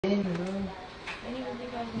in, bro.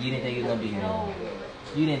 You didn't think you was gonna be here. No.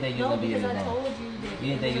 You didn't think you was gonna be here today. You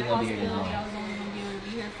didn't think you was gonna be here today. I was only gonna be able to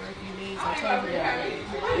be here for a few days. I told you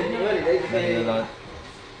that.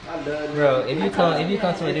 Bro, if you come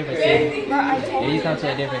to a different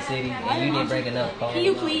city, and you didn't bring enough calls. Can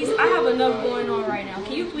you please? I have enough going on right now.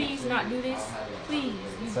 Can you please not do this? Please,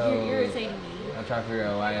 you're irritating me. I'm trying to figure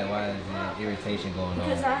out why is there irritation going on.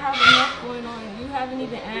 Because I have enough going on. You haven't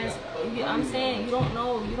even asked. I'm saying you don't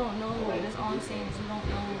know. That's all I'm saying is you don't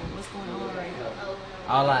know what's going on right now.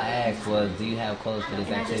 All I asked was, do you have clothes for this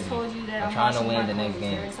activity? I just told you that I'm trying to win the next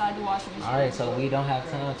game. Inside the washing machine. Alright, so we don't have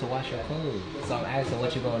time to wash your clothes. So I'm asking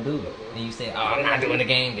what you gonna do. And you say, oh, I'm not doing the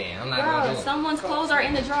game then. I'm not gonna do it. Someone's clothes are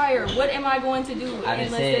in the dryer. What am I going to do?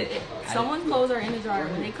 Someone's clothes are in the dryer.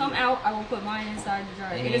 When they come out, I will put mine inside the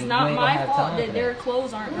dryer. It is not my fault that their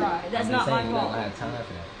clothes aren't dry. That's not my fault. You don't have time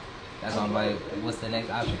for that. That's why I'm like, what's the next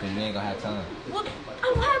option? Because you ain't gonna have time. Well, I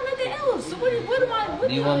don't have nothing else. So what am I?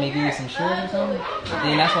 Do you want me to give you some shorts or something?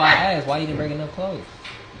 Then that's why I asked, why you didn't bring enough clothes?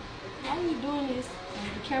 Why are you doing this? And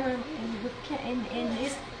the camera and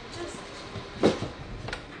this just.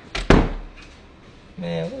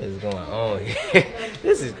 Man, what is going on here?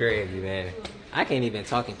 This is crazy, man. I can't even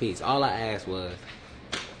talk in peace. All I asked was,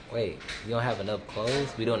 wait, you don't have enough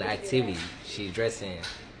clothes? We doing an activity. She's dressing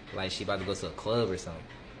like she about to go to a club or something.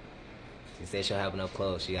 She said she don't have enough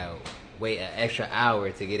clothes. She gotta wait an extra hour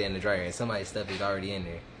to get in the dryer, and somebody's stuff is already in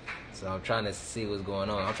there. So I'm trying to see what's going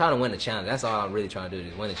on. I'm trying to win the challenge. That's all I'm really trying to do,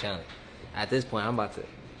 is win the challenge. At this point, I'm about to.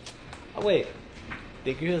 Oh wait,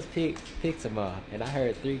 the girls picked tomorrow, and I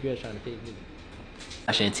heard 3 girls trying to pick me.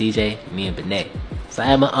 Sasha and TJ, me and Benet. So I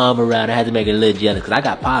had my arm around her. I had to make her a little jealous because I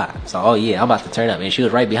got pie. So oh yeah, I'm about to turn up, and she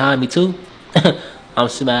was right behind me too. I'm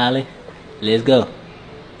smiling. Let's go.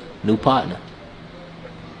 New partner.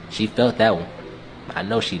 She felt that one. I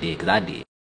know she did, because I did.